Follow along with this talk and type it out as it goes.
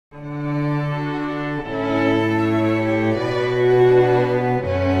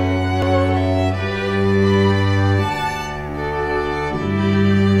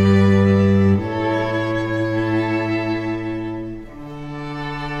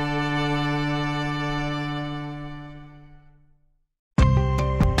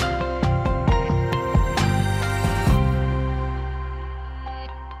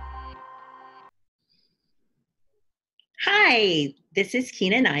Hi, this is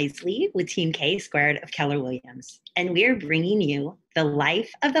Kina Knisley with Team K Squared of Keller Williams, and we're bringing you The Life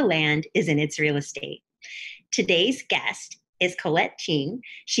of the Land is in Its Real Estate. Today's guest is Colette Ching.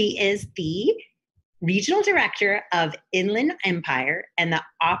 She is the Regional Director of Inland Empire and the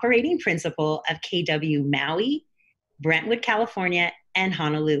Operating Principal of KW Maui, Brentwood, California, and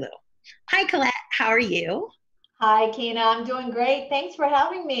Honolulu. Hi, Colette. How are you? Hi, Kina. I'm doing great. Thanks for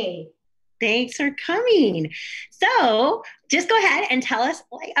having me. Thanks for coming. So, just go ahead and tell us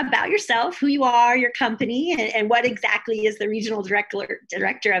about yourself, who you are, your company, and what exactly is the regional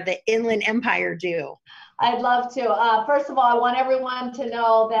director of the Inland Empire do? I'd love to. First of all, I want everyone to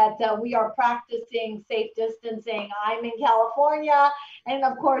know that we are practicing safe distancing. I'm in California, and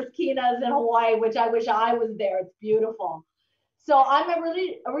of course, Kina's in Hawaii, which I wish I was there. It's beautiful. So I'm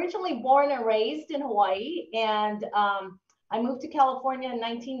originally born and raised in Hawaii, and I moved to California in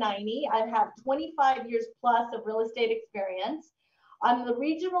 1990. I have 25 years plus of real estate experience. I'm the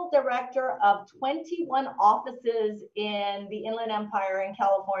regional director of 21 offices in the Inland Empire in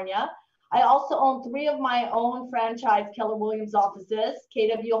California. I also own 3 of my own franchise Keller Williams offices,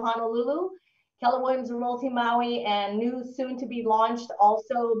 KW Honolulu, Keller Williams Realty Maui, and new soon to be launched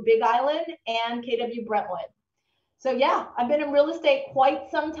also Big Island and KW Brentwood. So yeah, I've been in real estate quite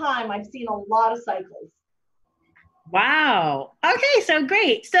some time. I've seen a lot of cycles. Wow. Okay, so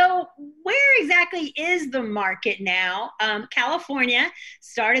great. So, where exactly is the market now? California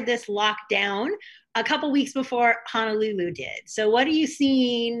started this lockdown a couple weeks before Honolulu did. So, what are you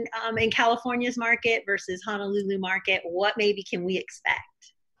seeing in California's market versus Honolulu market? What maybe can we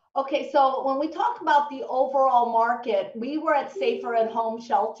expect? Okay, so when we talk about the overall market, we were at Safer at Home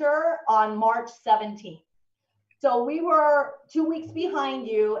Shelter on March 17th. So we were 2 weeks behind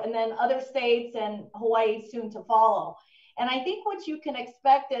you, and then other states and Hawaii soon to follow. And I think what you can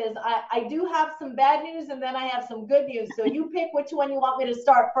expect is I do have some bad news and then I have some good news. So you pick which one you want me to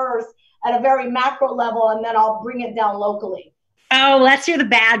start first at a very macro level, and then I'll bring it down locally. Oh, let's hear the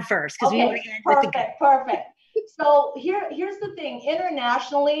bad first. Okay, perfect. So here's the thing.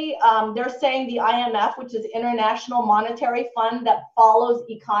 Internationally, they're saying the IMF, which is International Monetary Fund that follows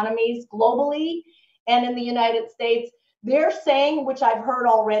economies globally, and in the United States, they're saying, which I've heard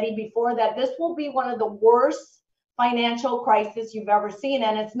already before, that this will be one of the worst financial crises you've ever seen.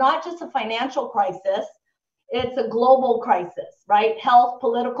 And it's not just a financial crisis, it's a global crisis, right? Health,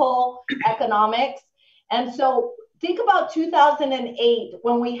 political, economics. And so think about 2008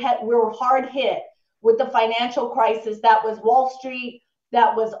 when we were hard hit with the financial crisis. That was Wall Street,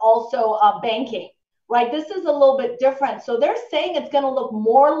 that was also banking. Right, this is a little bit different. So they're saying it's going to look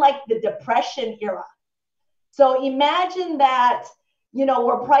more like the Depression era. So imagine that,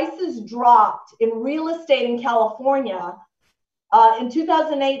 where prices dropped in real estate in California in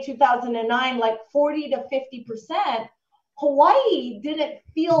 2008, 2009, like 40 to 50%, Hawaii didn't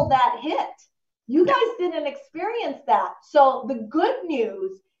feel that hit. You guys didn't experience that. So the good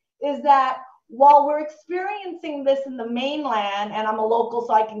news is that while we're experiencing this in the mainland, and I'm a local,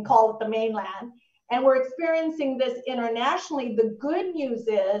 so I can call it the mainland, and we're experiencing this internationally, the good news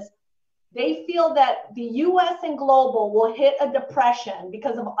is they feel that the US and global will hit a depression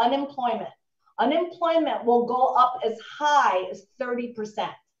because of unemployment. Unemployment will go up as high as 30%.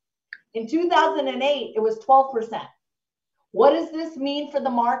 In 2008, it was 12%. What does this mean for the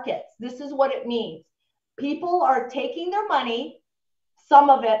markets? This is what it means. People are taking their money, some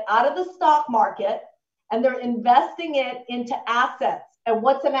of it out of the stock market, and they're investing it into assets. And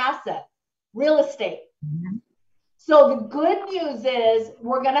what's an asset? Real estate. Mm-hmm. So the good news is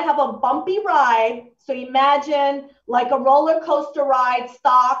we're going to have a bumpy ride. So imagine like a roller coaster ride,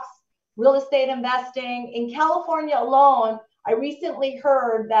 stocks, real estate investing. In California alone, I recently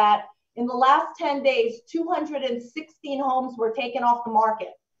heard that in the last 10 days, 216 homes were taken off the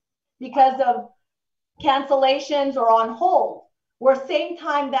market because of cancellations or on hold. Where same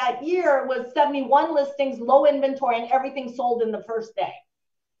time that year was 71 listings, low inventory, and everything sold in the first day.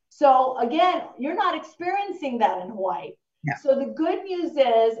 So again, you're not experiencing that in Hawaii. Yeah. So the good news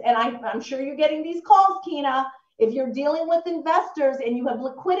is, and I'm sure you're getting these calls, Kina, if you're dealing with investors and you have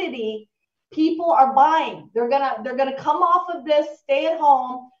liquidity, people are buying. They're gonna come off of this, stay at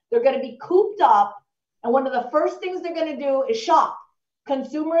home. They're gonna be cooped up, and one of the first things they're gonna do is shop.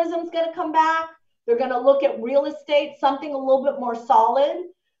 Consumerism is gonna come back. They're gonna look at real estate, something a little bit more solid.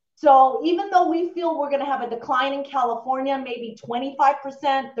 So even though we feel we're going to have a decline in California, maybe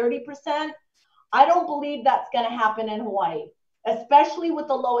 25%, 30%, I don't believe that's going to happen in Hawaii, especially with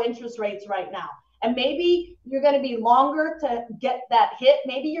the low interest rates right now. And maybe you're going to be longer to get that hit.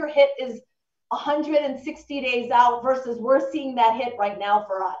 Maybe your hit is 160 days out versus we're seeing that hit right now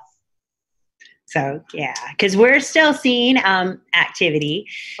for us. So yeah, because we're still seeing activity.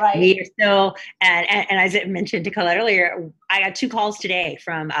 Right. We are still, and as I mentioned to Colette earlier, I got 2 calls today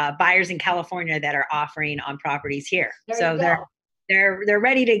from buyers in California that are offering on properties here. So they're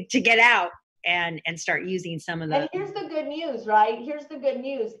ready to get out and start using some of the. And here's the good news, right? Here's the good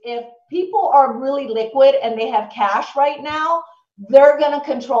news. If people are really liquid and they have cash right now, they're going to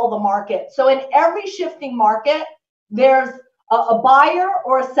control the market. So in every shifting market, there's a buyer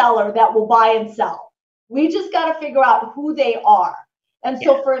or a seller that will buy and sell. We just got to figure out who they are. And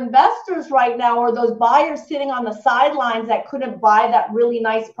so for investors right now, or those buyers sitting on the sidelines that couldn't buy that really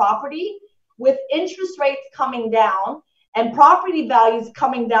nice property, with interest rates coming down and property values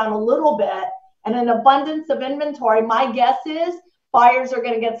coming down a little bit and an abundance of inventory, my guess is buyers are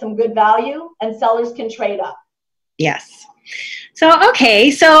going to get some good value and sellers can trade up. Yes. So,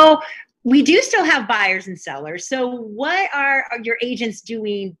 okay. So we do still have buyers and sellers. So what are your agents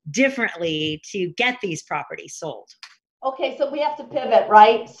doing differently to get these properties sold? Okay, so we have to pivot,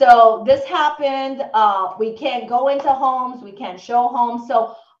 right? So this happened. We can't go into homes. We can't show homes.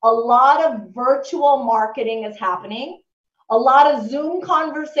 So a lot of virtual marketing is happening. A lot of Zoom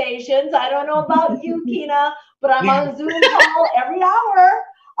conversations. I don't know about you, Kina, but I'm on a Zoom call every hour.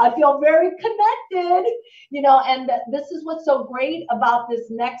 I feel very connected, and this is what's so great about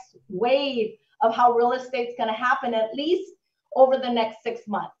this next wave of how real estate's going to happen, at least over the next 6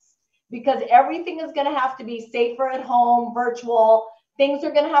 months, because everything is going to have to be safer at home, virtual. Things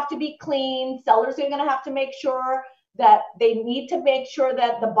are going to have to be clean. Sellers are going to have to make sure that they need to make sure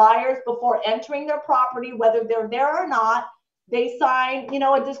that the buyers, before entering their property, whether they're there or not, they sign,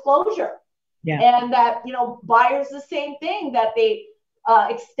 a disclosure. And that, buyers, the same thing, that they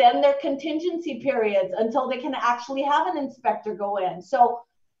extend their contingency periods until they can actually have an inspector go in. So,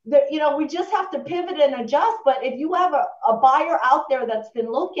 we just have to pivot and adjust. But if you have a buyer out there that's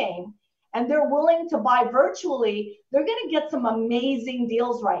been looking and they're willing to buy virtually, they're going to get some amazing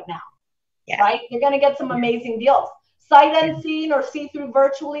deals right now. Right? They're going to get some amazing deals. Sight unseen or see-through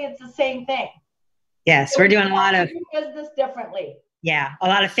virtually, it's the same thing. Yes, so we're doing a lot of business differently. Yeah, a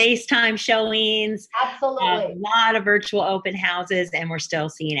lot of FaceTime showings. Absolutely. A lot of virtual open houses, and we're still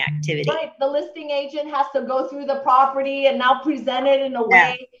seeing activity. Right. The listing agent has to go through the property and now present it in a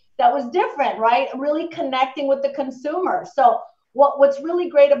way that was different, right? Really connecting with the consumer. So what's really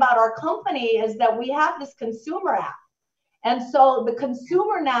great about our company is that we have this consumer app. And so the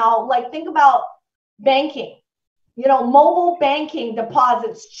consumer now, think about banking. Mobile banking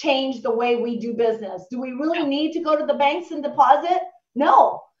deposits change the way we do business. Do we really need to go to the banks and deposit?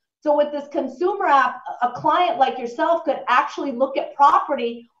 No. So with this consumer app, a client like yourself could actually look at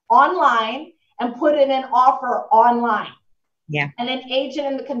property online and put in an offer online. Yeah. And an agent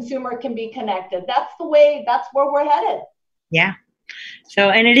and the consumer can be connected. That's where we're headed. Yeah.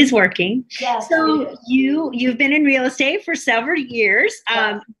 So, and it is working. Yes. So you've been in real estate for several years.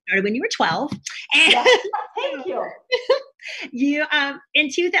 Started when you were 12. And thank you. You in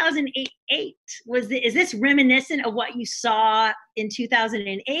 2008 is this reminiscent of what you saw in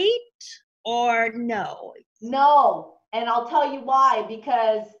 2008 or no? No, and I'll tell you why.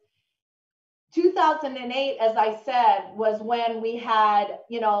 Because 2008, as I said, was when we had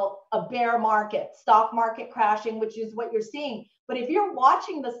a bear market, stock market crashing, which is what you're seeing. But if you're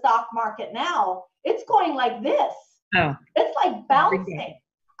watching the stock market now, it's going like this. Oh, it's like bouncing.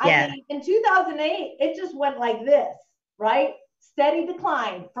 I mean, in 2008, it just went like this, right? Steady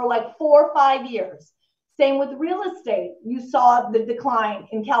decline for 4 or 5 years. Same with real estate. You saw the decline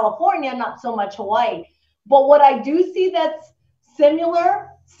in California, not so much Hawaii. But what I do see that's similar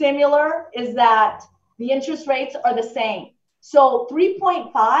is that the interest rates are the same. So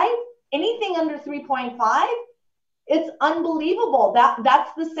 3.5, anything under 3.5, it's unbelievable.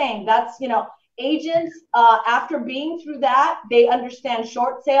 That's the same. That's, agents, after being through that, they understand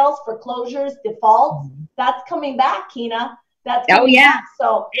short sales, foreclosures, defaults. That's coming back, Kina. That's coming back.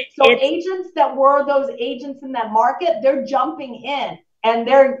 So agents that were those agents in that market, they're jumping in and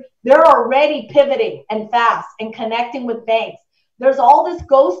they're already pivoting and fast and connecting with banks. There's all this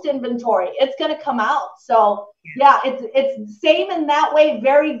ghost inventory. It's going to come out. So it's same in that way,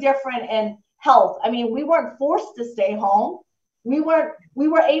 very different in health. I mean, we weren't forced to stay home. We were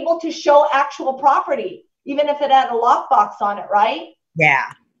able to show actual property, even if it had a lockbox on it, right?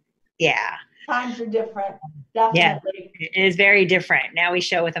 Yeah. Yeah. Times are different. Definitely. Yeah, it is very different. Now we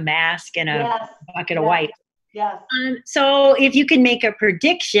show with a mask and a bucket of white. Yes. So if you can make a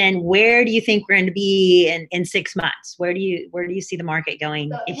prediction, where do you think we're going to be in 6 months? Where do you see the market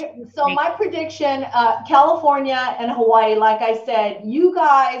going? So my prediction, California and Hawaii, like I said, you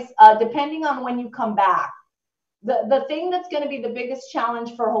guys, depending on when you come back, The thing that's going to be the biggest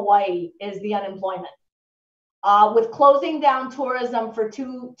challenge for Hawaii is the unemployment. With closing down tourism for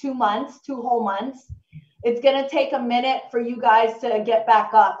two whole months, it's going to take a minute for you guys to get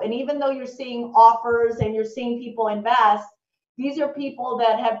back up. And even though you're seeing offers and you're seeing people invest, these are people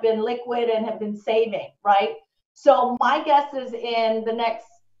that have been liquid and have been saving, right? So my guess is in the next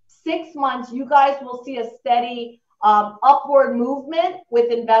 6 months, you guys will see a steady upward movement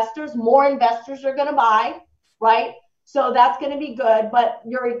with investors. More investors are going to buy, right? So that's going to be good. But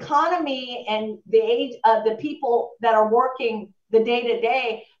your economy and the age of the people that are working the day to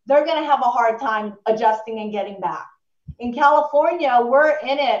day, they're going to have a hard time adjusting and getting back. In California, we're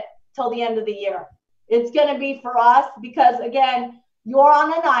in it till the end of the year. It's going to be for us because, again, you're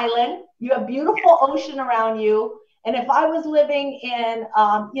on an island. You have beautiful ocean around you. And if I was living in,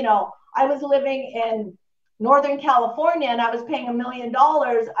 I was living in Northern California and I was paying $1 million,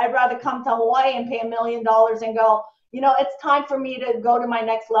 I'd rather come to Hawaii and pay $1 million and go, it's time for me to go to my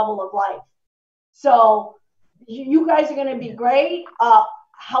next level of life. So you guys are going to be great.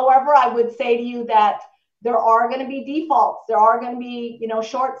 However, I would say to you that there are going to be defaults. There are going to be,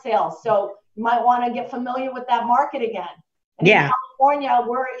 short sales. So you might want to get familiar with that market again. And in California,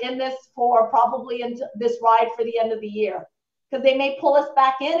 we're in this for probably into this ride for the end of the year because they may pull us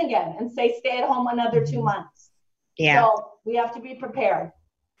back in again and say, stay at home another 2 months. Yeah. So we have to be prepared.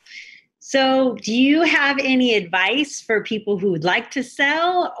 So do you have any advice for people who would like to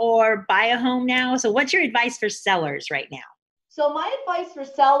sell or buy a home now? So what's your advice for sellers right now? So my advice for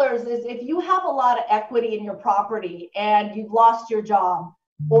sellers is if you have a lot of equity in your property and you've lost your job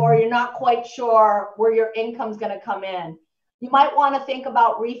or you're not quite sure where your income's going to come in, you might want to think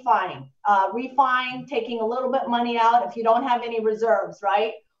about refining, taking a little bit money out if you don't have any reserves,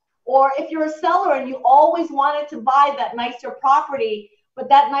 right? Or if you're a seller and you always wanted to buy that nicer property, but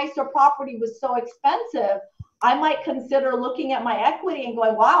that nicer property was so expensive, I might consider looking at my equity and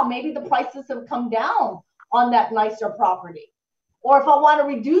going, wow, maybe the prices have come down on that nicer property. Or if I want to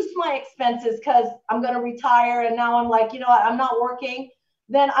reduce my expenses because I'm going to retire and now I'm like, I'm not working,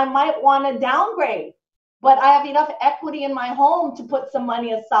 then I might want to downgrade. But I have enough equity in my home to put some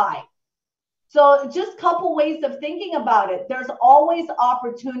money aside. So just a couple ways of thinking about it. There's always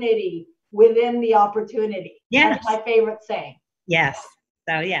opportunity within the opportunity. Yes. That's my favorite saying. Yes.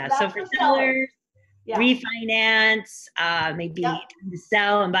 So for sellers, refinance, maybe to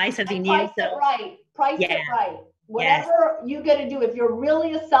sell and buy something new. Price it right. Whatever you're going to do, if you're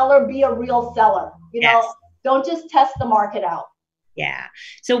really a seller, be a real seller. Don't just test the market out. Yeah.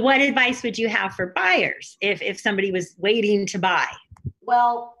 So what advice would you have for buyers if somebody was waiting to buy?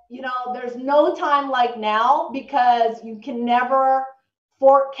 Well, there's no time like now because you can never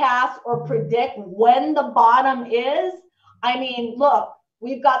forecast or predict when the bottom is. I mean, look,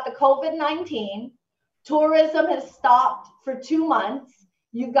 we've got the COVID-19. Tourism has stopped for 2 months.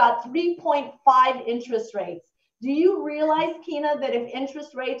 You've got 3.5 interest rates. Do you realize, Kina, that if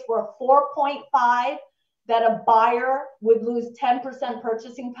interest rates were 4.5, that a buyer would lose 10%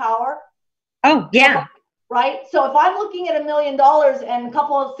 purchasing power? Oh, yeah. Right? So if I'm looking at $1 million and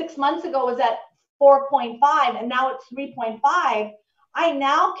 6 months ago was at 4.5 and now it's 3.5, I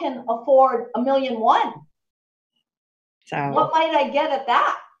now can afford $1.1 million. So what might I get at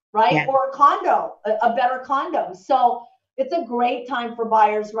that? Right? Yeah. Or a condo, a better condo. So it's a great time for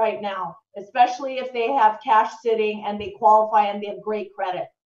buyers right now, especially if they have cash sitting and they qualify and they have great credit.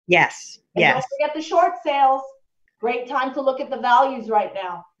 Yes. And don't forget the short sales. Great time to look at the values right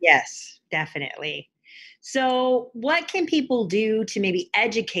now. Yes, definitely. So what can people do to maybe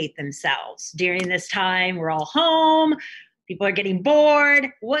educate themselves during this time? We're all home. People are getting bored.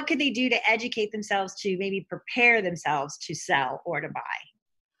 What could they do to educate themselves to maybe prepare themselves to sell or to buy?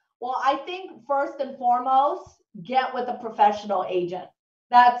 Well, I think first and foremost, get with a professional agent.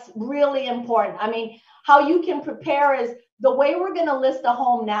 That's really important. I mean, how you can prepare is the way we're going to list a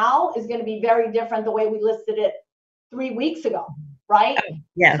home now is going to be very different the way we listed it 3 weeks ago, right? Oh,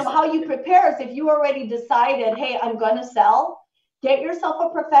 yes. So how you prepare is if you already decided, hey, I'm going to sell, get yourself a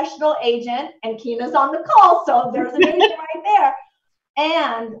professional agent, and Kina's on the call, so there's an agent right there.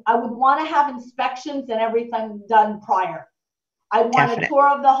 And I would want to have inspections and everything done prior. I want a tour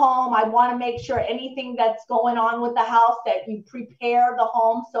of the home. I want to make sure anything that's going on with the house that you prepare the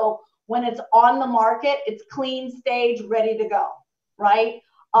home. So when it's on the market, it's clean stage, ready to go, right?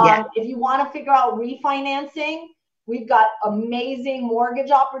 If you want to figure out refinancing, we've got amazing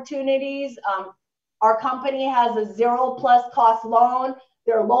mortgage opportunities. Our company has a 0+ cost loan.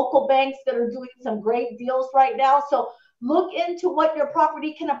 There are local banks that are doing some great deals right now. So look into what your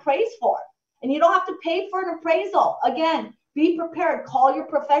property can appraise for. And you don't have to pay for an appraisal. Again, be prepared. Call your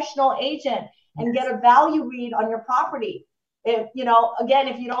professional agent and get a value read on your property. If, you know, again,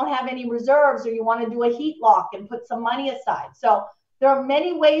 if you don't have any reserves or you want to do a heat lock and put some money aside. So there are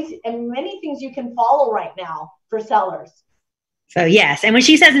many ways and many things you can follow right now for sellers. So yes, and when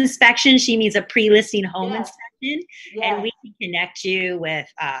she says inspection, she means a pre-listing home Yes. inspection, Yes. and we can connect you with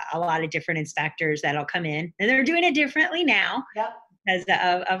a lot of different inspectors that'll come in, and they're doing it differently now. Yep. Because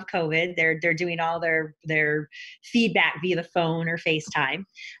of COVID, they're doing all their feedback via the phone or FaceTime,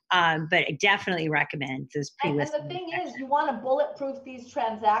 but I definitely recommend this pre-listing. And the thing is, you want to bulletproof these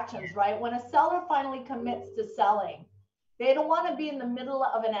transactions, right? When a seller finally commits to selling, they don't want to be in the middle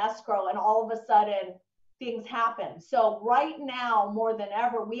of an escrow and all of a sudden things happen. So right now, more than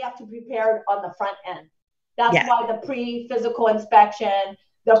ever, we have to prepare on the front end. That's why the pre-physical inspection,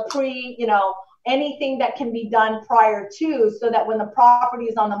 the pre, you know, anything that can be done prior to, so that when the property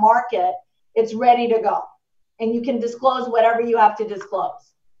is on the market, it's ready to go. And you can disclose whatever you have to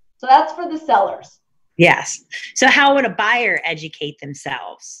disclose. So that's for the sellers. Yes. So how would a buyer educate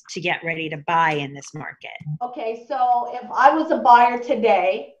themselves to get ready to buy in this market? Okay, so if I was a buyer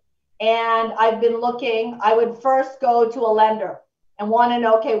today and I've been looking, I would first go to a lender and want to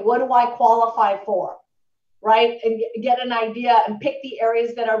know, okay, what do I qualify for? Right? And get an idea and pick the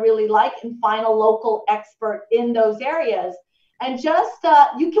areas that I really like and find a local expert in those areas. And just,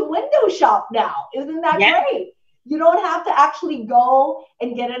 you can window shop now. Isn't that great? You don't have to actually go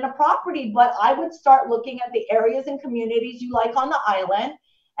and get in a property, but I would start looking at the areas and communities you like on the island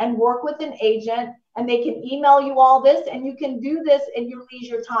and work with an agent, and they can email you all this, and you can do this in your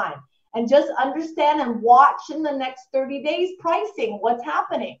leisure time. And just understand and watch in the next 30 days pricing, what's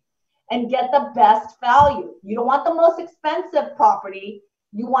happening, and get the best value. You don't want the most expensive property.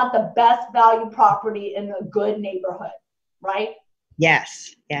 You want the best value property in a good neighborhood, right?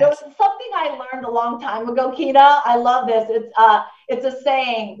 Yes. There was something I learned a long time ago, Kina. I love this. It's a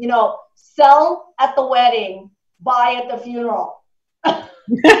saying, you know, sell at the wedding, buy at the funeral. So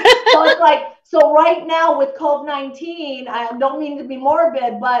it's like, so right now with COVID-19, I don't mean to be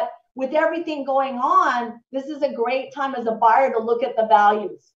morbid, but with everything going on, this is a great time as a buyer to look at the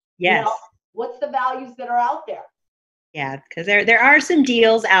values. Yes. You know, what's the values that are out there? Yeah, because there are some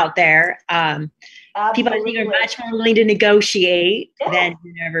deals out there. People, I think, are much more willing to negotiate than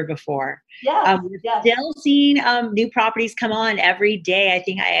ever before. We're still seeing new properties come on every day. I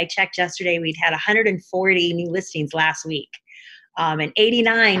think I checked yesterday, we'd had 140 new listings last week, and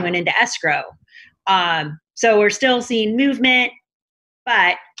 89 went into escrow. So we're still seeing movement,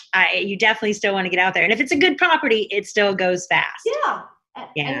 but you definitely still want to get out there. And if it's a good property, it still goes fast. Yeah.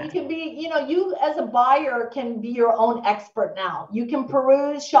 And you can be, you know, you as a buyer can be your own expert now. You can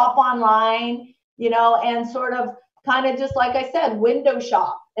peruse, shop online, you know, and sort of kind of just like I said, window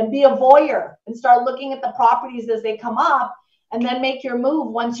shop and be a voyeur and start looking at the properties as they come up, and then make your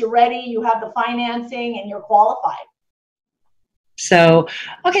move once you're ready, you have the financing and you're qualified. So,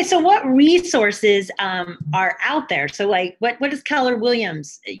 okay, so what resources are out there? So like, what is Keller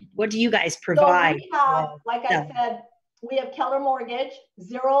Williams? What do you guys provide? So we have, like I said, we have Keller Mortgage,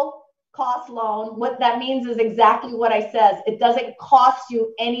 zero cost loan. What that means is exactly what I said. It doesn't cost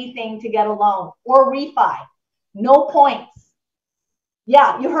you anything to get a loan or refi. No points.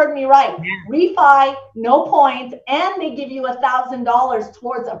 Yeah, you heard me right. Refi, no points, and they give you $1,000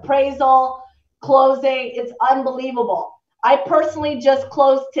 towards appraisal, closing. It's unbelievable. I personally just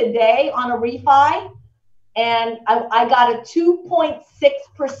closed today on a refi, and I got a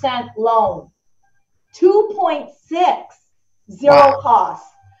 2.6% loan. 2.6, zero cost.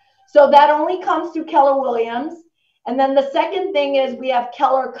 So that only comes through Keller Williams. And then the second thing is we have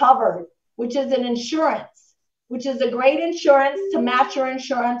Keller Covered, which is an insurance, which is a great insurance to match your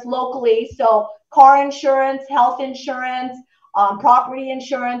insurance locally. So car insurance, health insurance, property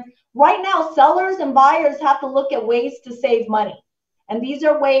insurance. Right now, sellers and buyers have to look at ways to save money. And these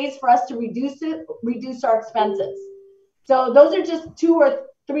are ways for us to reduce our expenses. So those are just 2 or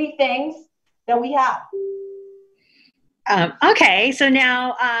 3 things that we have. Okay, so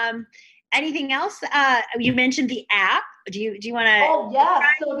now anything else? You mentioned the app. Do you want to? Oh yes.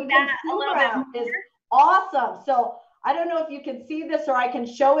 So the consumer app is awesome. So I don't know if you can see this or I can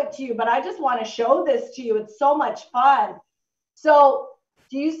show it to you, but I just want to show this to you. It's so much fun. So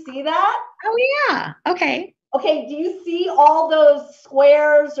do you see that? Oh yeah. Okay. Okay. Do you see all those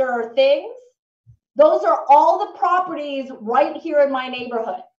squares or things? Those are all the properties right here in my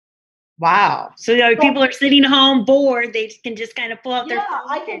neighborhood. Wow. So people are sitting home bored. They can just kind of pull out their phone.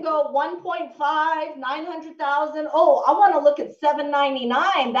 Yeah, I can go 1.5, 900,000. Oh, I want to look at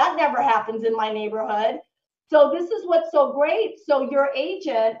 799. That never happens in my neighborhood. So this is what's so great. So your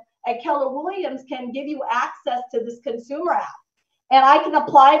agent at Keller Williams can give you access to this consumer app. and I can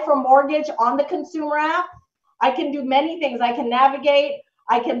apply for mortgage on the consumer app. I can do many things. I can navigate.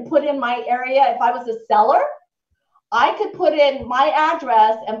 I can put in my area. If I was a seller, I could put in my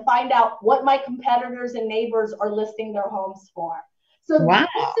address and find out what my competitors and neighbors are listing their homes for. So Wow.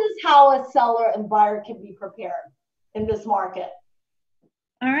 this is how a seller and buyer can be prepared in this market.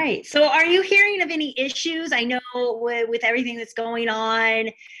 All right. So are you hearing of any issues? I know with everything that's going on,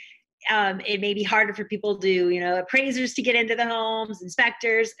 it may be harder for people to, appraisers to get into the homes,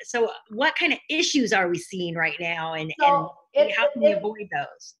 inspectors. So what kind of issues are we seeing right now, and how can we avoid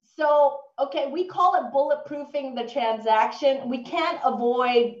those? So, okay, we call it bulletproofing the transaction. We can't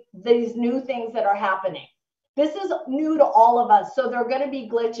avoid these new things that are happening. This is new to all of us. So there are going to be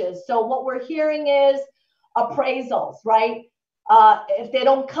glitches. So what we're hearing is appraisals, right? If they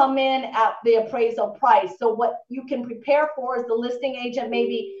don't come in at the appraisal price. So what you can prepare for is the listing agent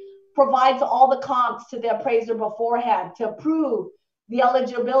maybe provides all the comps to the appraiser beforehand to prove the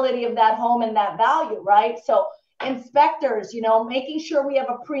eligibility of that home and that value, right? So inspectors, making sure we have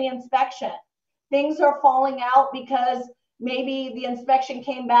a pre-inspection. Things are falling out because maybe the inspection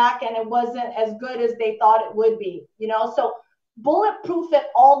came back and it wasn't as good as they thought it would be, so bulletproof it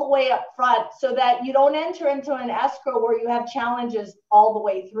all the way up front so that you don't enter into an escrow where you have challenges all the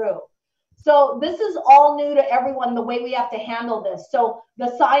way through. So this is all new to everyone, the way we have to handle this. So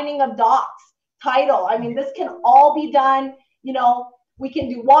the signing of docs, title, this can all be done, we can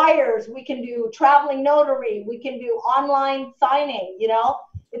do wires, we can do traveling notary, we can do online signing,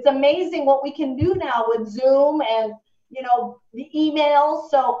 It's amazing what we can do now with Zoom and, the emails.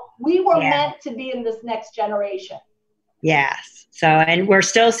 So we were meant to be in this next generation. Yes. So, and we're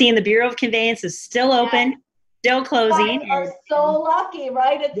still seeing the Bureau of Conveyance is still open, still closing. We are so lucky,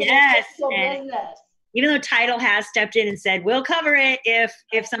 right? It's an essential business. Even though title has stepped in and said, we'll cover it if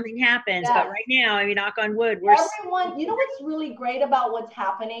something happens. But right now, knock on wood, everyone, what's really great about what's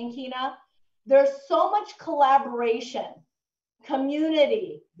happening, Kina? There's so much collaboration,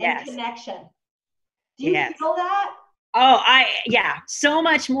 community, and connection. Do you feel that? Oh, so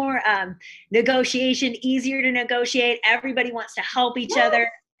much more negotiation, easier to negotiate. Everybody wants to help each other.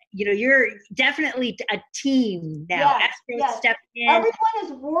 You're definitely a team now. Stepped in. Everyone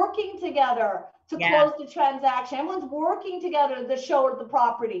is working together to close the transaction. Everyone's working together to show the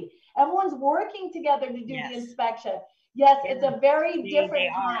property. Everyone's working together to do the inspection. It's a very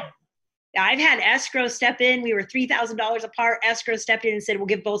different time. I've had escrow step in. We were $3,000 apart. Escrow stepped in and said, we'll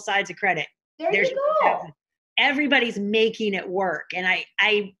give both sides a credit. There's you go. Everybody's making it work. And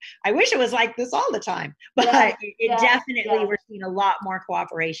I wish it was like this all the time, but it definitely, we're seeing a lot more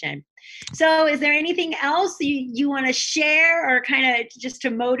cooperation. So is there anything else you want to share, or kind of just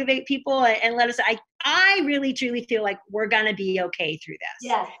to motivate people and let us, I really truly feel like we're going to be okay through this.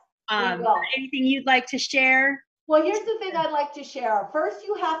 Yes. Anything you'd like to share? Well, here's the thing I'd like to share. First,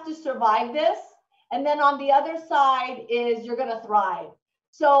 you have to survive this. And then on the other side is you're going to thrive.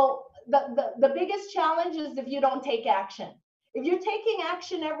 So the biggest challenge is if you don't take action. If you're taking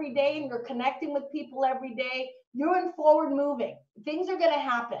action every day and you're connecting with people every day, you're in forward moving. Things are going to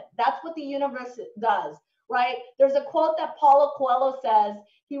happen. That's what the universe does, right? There's a quote that Paulo Coelho says.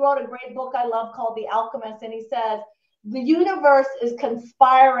 He wrote a great book I love called The Alchemist. And he says, the universe is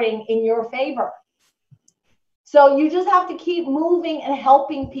conspiring in your favor. So you just have to keep moving and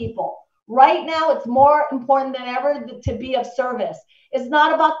helping people. Right now, it's more important than ever to be of service. It's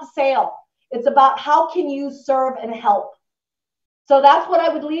not about the sale. It's about how can you serve and help. So that's what I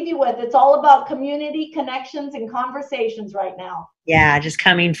would leave you with. It's all about community connections and conversations right now. Yeah, just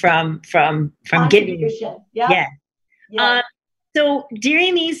coming from giving. So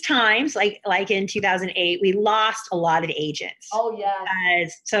during these times, like in 2008, we lost a lot of agents. Oh yeah.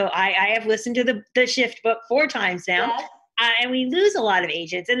 So I have listened to the Shift book 4 times now. Yes. And we lose a lot of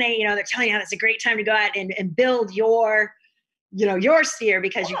agents, and they're telling you how it's a great time to go out and build your sphere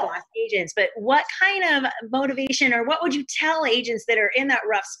because you've lost agents. But what kind of motivation, or what would you tell agents that are in that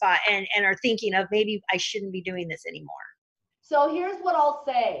rough spot and are thinking of, maybe I shouldn't be doing this anymore? So here's what I'll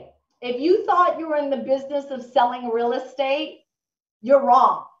say. If you thought you were in the business of selling real estate, you're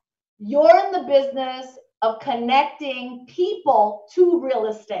wrong. You're in the business of connecting people to real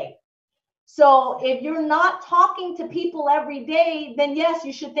estate. So if you're not talking to people every day, then yes,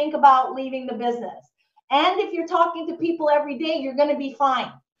 you should think about leaving the business. And if you're talking to people every day, you're going to be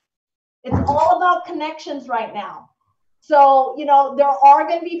fine. It's all about connections right now. So, there are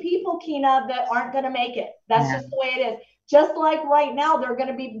going to be people, Kina, that aren't going to make it. That's just the way it is. Just like right now, there are going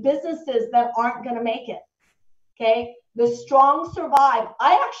to be businesses that aren't going to make it. Okay. The strong survive.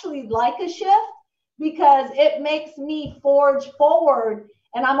 I actually like a shift because it makes me forge forward,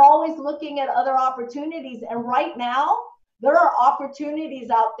 and I'm always looking at other opportunities. And right now, there are opportunities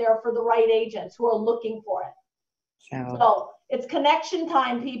out there for the right agents who are looking for it. So it's connection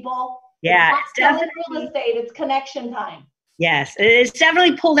time, people. Yeah, it's definitely real estate. It's connection time. Yes, it's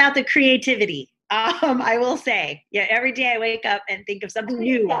definitely pulled out the creativity. I will say, yeah, every day I wake up and think of something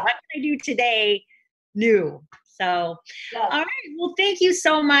new. What can I do today new? So, all right. Well, thank you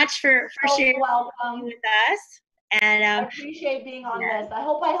so much for sharing with us. And I appreciate being on this. I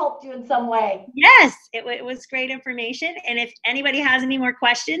hope I helped you in some way. Yes, it was great information. And if anybody has any more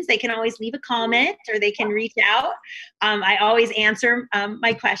questions, they can always leave a comment or they can reach out. I always answer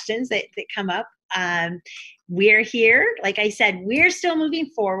my questions that come up. We're here. Like I said, we're still moving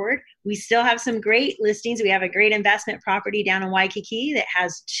forward. We still have some great listings. We have a great investment property down in Waikiki that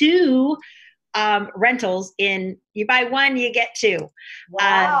has 2 rentals in, you buy 1, you get 2.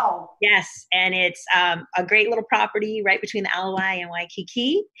 Wow. Yes, and it's a great little property right between the Alawai and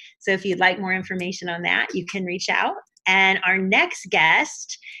Waikiki. So if you'd like more information on that, you can reach out. And our next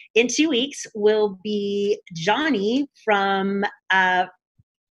guest in 2 weeks will be Johnny from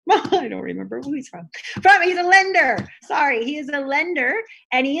I don't remember who he's from. He's a lender. Sorry, he is a lender,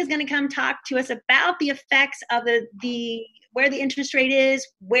 and he is going to come talk to us about the effects of the where the interest rate is,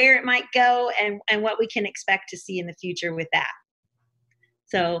 where it might go, and what we can expect to see in the future with that.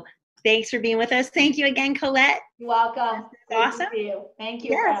 So thanks for being with us. Thank you again, Colette. You're welcome. Awesome. Thank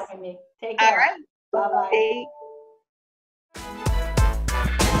you for having me. Take care. All right. Bye-bye. Bye.